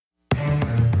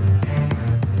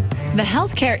The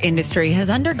healthcare industry has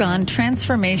undergone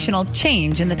transformational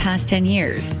change in the past 10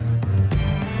 years,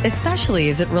 especially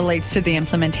as it relates to the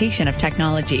implementation of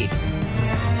technology.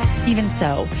 Even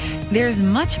so, there's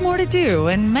much more to do,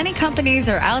 and many companies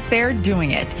are out there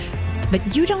doing it,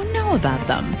 but you don't know about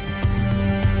them.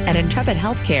 At Intrepid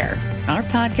Healthcare, our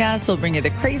podcast will bring you the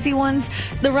crazy ones,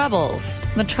 the rebels,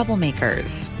 the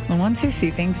troublemakers, the ones who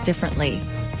see things differently.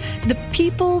 The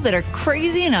people that are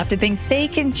crazy enough to think they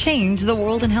can change the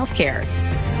world in healthcare.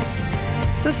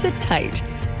 So sit tight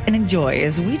and enjoy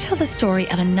as we tell the story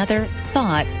of another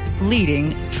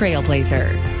thought-leading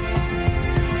trailblazer.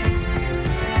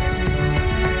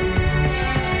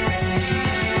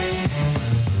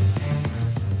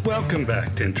 Welcome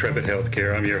back to Intrepid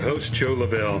Healthcare. I'm your host, Joe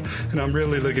Lavelle, and I'm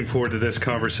really looking forward to this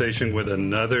conversation with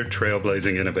another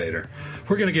trailblazing innovator.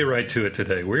 We're going to get right to it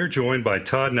today. We're joined by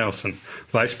Todd Nelson,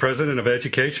 Vice President of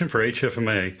Education for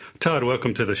HFMA. Todd,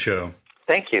 welcome to the show.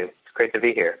 Thank you. It's great to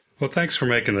be here. Well, thanks for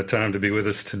making the time to be with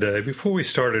us today. Before we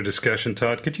start our discussion,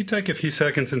 Todd, could you take a few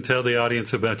seconds and tell the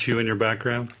audience about you and your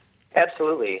background?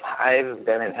 Absolutely. I've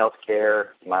been in healthcare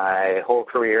my whole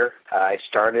career. I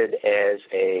started as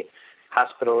a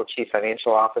hospital chief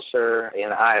financial officer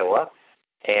in Iowa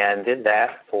and did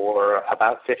that for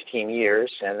about 15 years,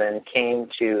 and then came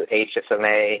to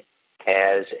HFMA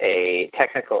as a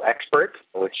technical expert,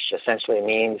 which essentially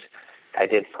means I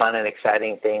did fun and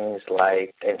exciting things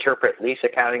like interpret lease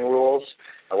accounting rules,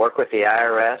 work with the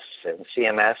IRS and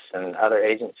CMS and other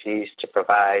agencies to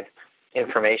provide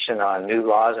information on new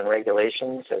laws and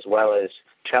regulations, as well as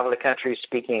travel the country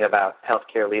speaking about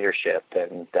healthcare leadership.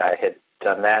 And I had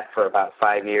done that for about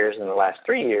 5 years. In the last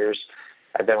 3 years,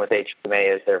 I've been with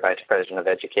HFMA as their Vice President of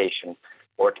Education,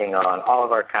 working on all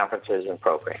of our conferences and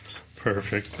programs.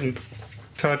 Perfect. And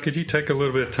Todd, could you take a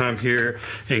little bit of time here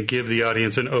and give the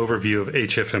audience an overview of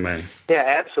HFMA? Yeah,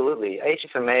 absolutely.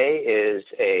 HFMA is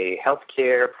a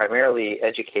healthcare, primarily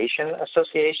education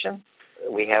association.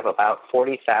 We have about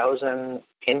 40,000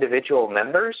 individual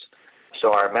members.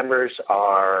 So our members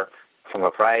are from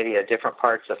a variety of different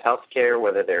parts of healthcare,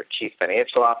 whether they're chief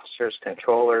financial officers,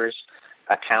 controllers,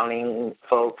 accounting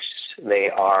folks. They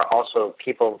are also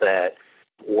people that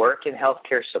work in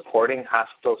healthcare supporting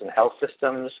hospitals and health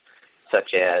systems,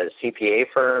 such as CPA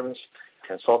firms,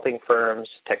 consulting firms,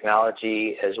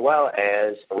 technology, as well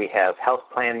as we have health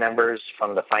plan members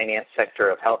from the finance sector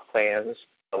of health plans.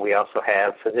 We also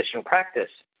have physician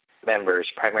practice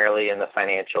members, primarily in the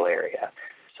financial area.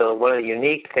 So one of the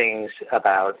unique things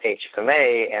about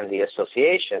HFMA and the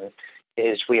association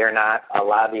is we are not a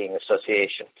lobbying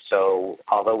association. So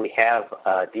although we have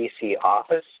a D.C.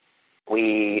 office,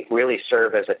 we really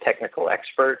serve as a technical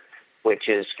expert, which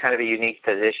is kind of a unique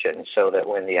position, so that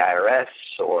when the IRS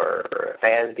or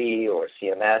FASB or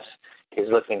CMS is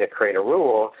looking to create a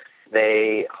rule,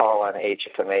 they call on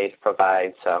HFMA to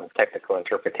provide some technical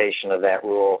interpretation of that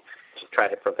rule to try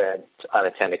to prevent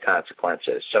unintended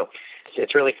consequences. So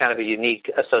it's really kind of a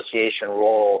unique association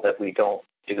role that we don't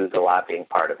do the lobbying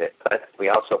part of it. But we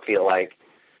also feel like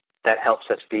that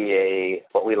helps us be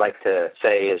what we like to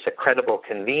say is a credible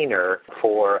convener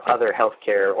for other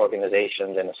healthcare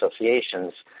organizations and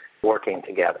associations working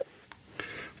together.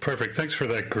 Perfect. Thanks for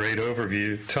that great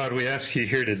overview. Todd, we asked you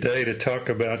here today to talk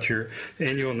about your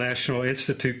annual National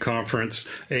Institute Conference,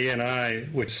 ANI,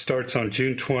 which starts on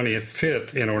June 20th,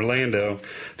 5th in Orlando.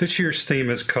 This year's theme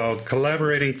is called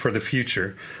Collaborating for the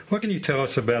Future. What can you tell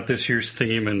us about this year's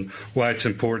theme and why it's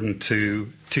important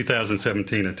to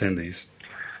 2017 attendees?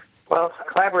 Well,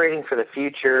 Collaborating for the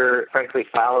Future, frankly,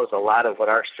 follows a lot of what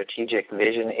our strategic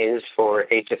vision is for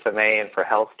HFMA and for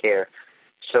healthcare.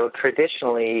 So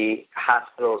traditionally,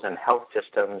 hospitals and health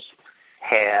systems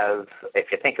have,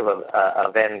 if you think of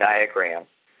a Venn diagram,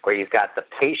 where you've got the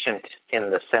patient in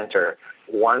the center,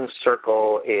 one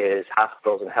circle is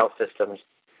hospitals and health systems,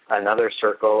 another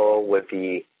circle would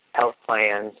be health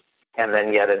plans, and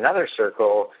then yet another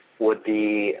circle would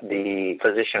be the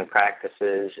physician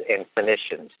practices and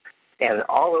clinicians. And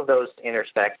all of those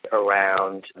intersect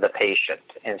around the patient.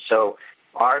 And so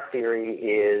our theory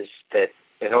is that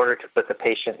in order to put the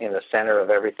patient in the center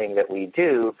of everything that we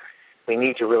do, we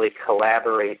need to really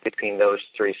collaborate between those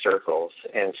three circles.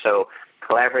 And so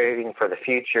Collaborating for the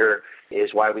Future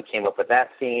is why we came up with that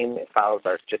theme. It follows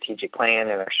our strategic plan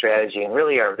and our strategy and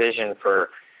really our vision for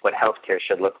what healthcare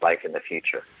should look like in the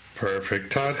future.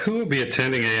 Perfect. Todd, who will be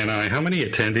attending ANI? How many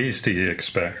attendees do you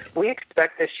expect? We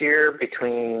expect this year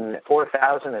between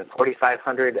 4,000 and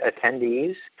 4,500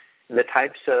 attendees. The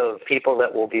types of people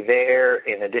that will be there,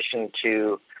 in addition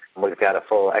to, we've got a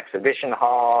full exhibition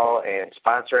hall and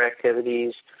sponsor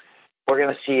activities. We're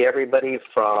going to see everybody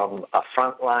from a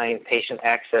frontline patient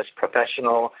access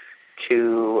professional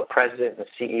to president and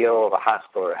CEO of a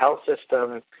hospital or health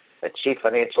system, a chief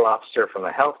financial officer from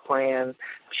a health plan,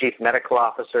 chief medical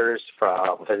officers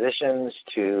from physicians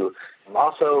to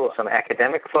also some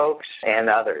academic folks and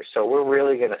others. So we're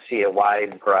really going to see a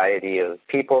wide variety of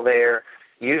people there,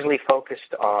 usually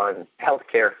focused on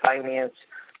healthcare finance,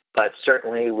 but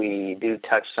certainly we do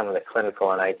touch some of the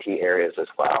clinical and IT areas as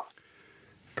well.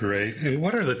 Great. And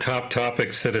what are the top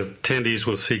topics that attendees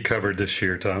will see covered this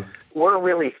year, Tom? We're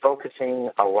really focusing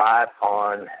a lot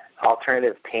on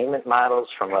alternative payment models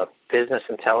from a business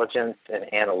intelligence and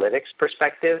analytics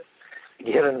perspective.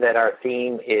 Given that our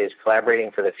theme is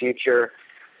collaborating for the future,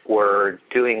 we're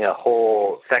doing a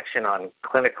whole section on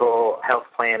clinical health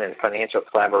plan and financial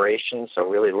collaboration, so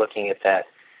really looking at that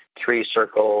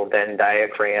three-circle Venn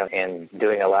diagram and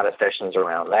doing a lot of sessions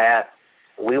around that.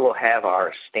 We will have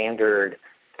our standard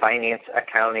finance,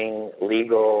 accounting,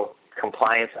 legal,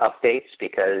 compliance updates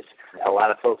because a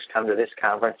lot of folks come to this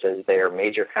conference as their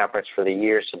major conference for the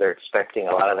year, so they're expecting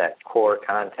a lot of that core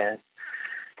content.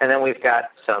 And then we've got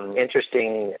some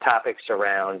interesting topics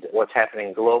around what's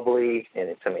happening globally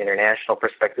and some international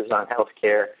perspectives on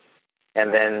healthcare.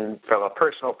 And then from a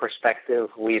personal perspective,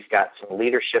 we've got some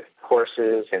leadership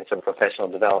courses and some professional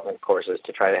development courses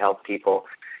to try to help people,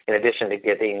 in addition to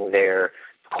getting their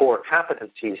core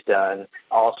competencies done,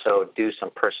 also do some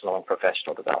personal and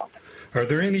professional development. Are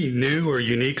there any new or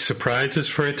unique surprises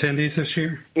for attendees this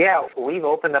year? Yeah, we've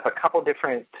opened up a couple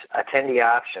different attendee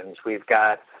options. We've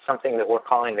got something that we're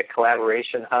calling the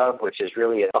Collaboration Hub, which is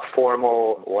really a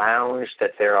formal lounge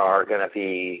that there are going to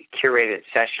be curated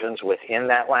sessions within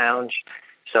that lounge.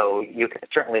 So you can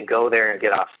certainly go there and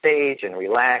get off stage and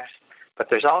relax. But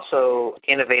there's also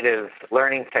innovative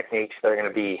learning techniques that are going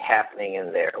to be happening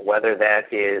in there, whether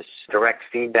that is direct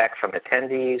feedback from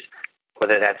attendees,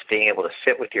 whether that's being able to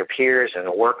sit with your peers and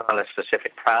work on a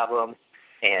specific problem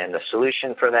and a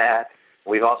solution for that.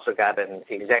 We've also got an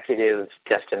executive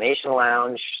destination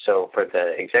lounge. So for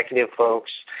the executive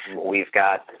folks, we've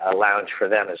got a lounge for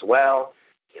them as well.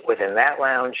 Within that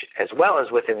lounge, as well as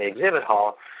within the exhibit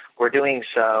hall, we're doing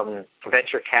some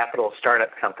venture capital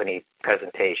startup company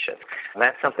presentation. And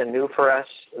that's something new for us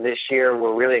this year.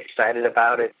 We're really excited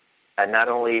about it, not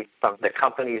only from the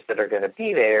companies that are going to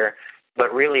be there,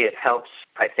 but really it helps,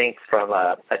 I think, from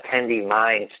a attendee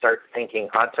mind start thinking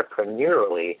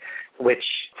entrepreneurially, which,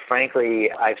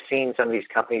 frankly, I've seen some of these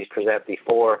companies present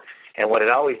before, and what it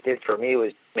always did for me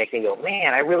was make me go,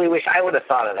 man, I really wish I would have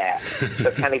thought of that. So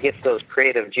it kind of gets those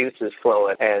creative juices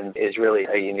flowing and is really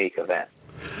a unique event.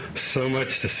 So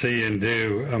much to see and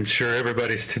do. I'm sure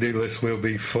everybody's to-do list will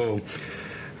be full.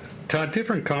 Todd,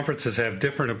 different conferences have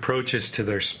different approaches to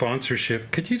their sponsorship.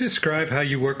 Could you describe how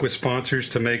you work with sponsors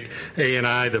to make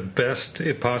ANI the best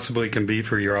it possibly can be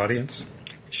for your audience?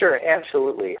 Sure,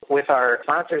 absolutely. With our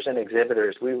sponsors and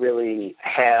exhibitors, we really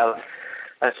have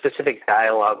a specific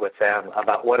dialogue with them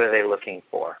about what are they looking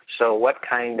for. So what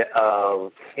kind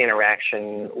of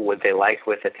interaction would they like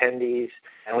with attendees?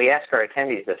 And we ask our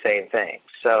attendees the same thing.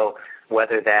 So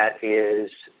whether that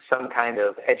is some kind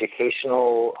of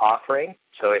educational offering,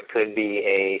 so it could be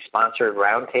a sponsored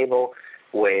roundtable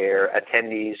where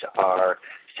attendees are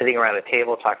sitting around a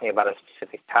table talking about a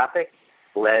specific topic,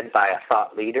 led by a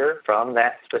thought leader from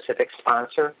that specific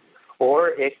sponsor, or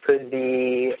it could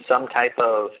be some type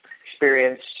of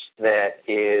experience that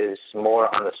is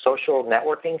more on the social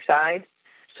networking side,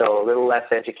 so a little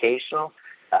less educational.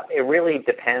 It really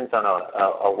depends on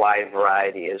a wide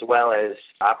variety, as well as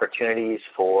opportunities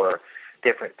for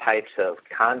different types of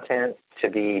content to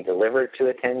be delivered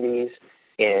to attendees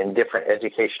in different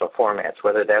educational formats,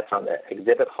 whether that's on the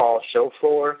exhibit hall show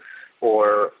floor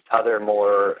or other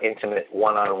more intimate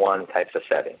one-on-one types of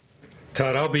settings.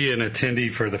 Todd, I'll be an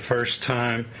attendee for the first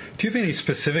time. Do you have any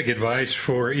specific advice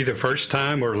for either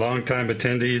first-time or long-time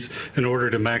attendees in order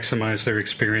to maximize their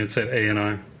experience at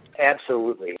ANI?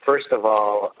 Absolutely. First of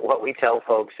all, what we tell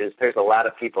folks is there's a lot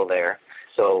of people there,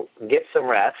 so get some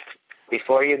rest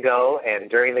before you go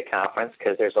and during the conference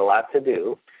because there's a lot to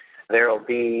do. There will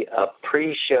be a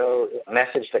pre-show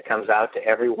message that comes out to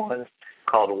everyone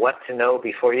called What to Know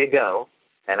Before You Go,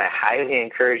 and I highly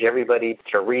encourage everybody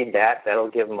to read that. That'll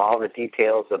give them all the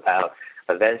details about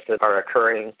events that are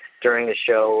occurring during the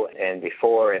show and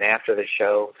before and after the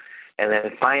show. And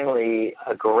then finally,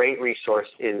 a great resource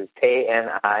is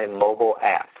ANI mobile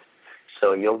app.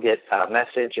 So you'll get a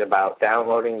message about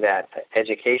downloading that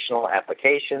educational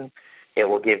application. It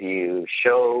will give you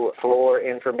show floor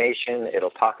information. It'll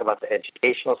talk about the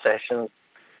educational sessions.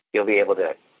 You'll be able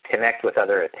to connect with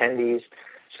other attendees.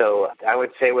 So I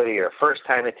would say whether you're a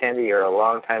first-time attendee or a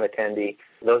long-time attendee,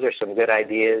 those are some good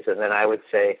ideas. And then I would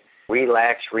say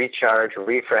relax, recharge,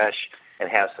 refresh, and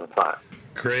have some fun.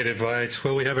 Great advice.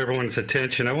 Well, we have everyone's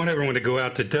attention. I want everyone to go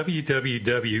out to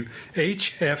www.hfma.org.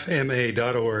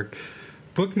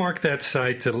 Bookmark that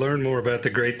site to learn more about the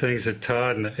great things that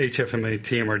Todd and the HFMA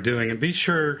team are doing, and be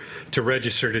sure to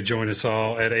register to join us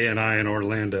all at ANI in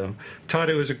Orlando. Todd,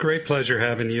 it was a great pleasure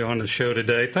having you on the show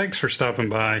today. Thanks for stopping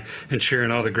by and sharing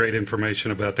all the great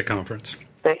information about the conference.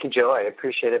 Thank you, Joe. I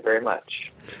appreciate it very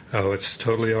much. Oh, it's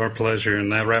totally our pleasure,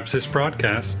 and that wraps this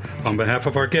broadcast. On behalf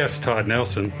of our guest, Todd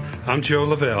Nelson, I'm Joe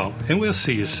Lavelle, and we'll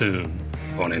see you soon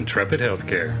on Intrepid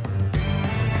Healthcare.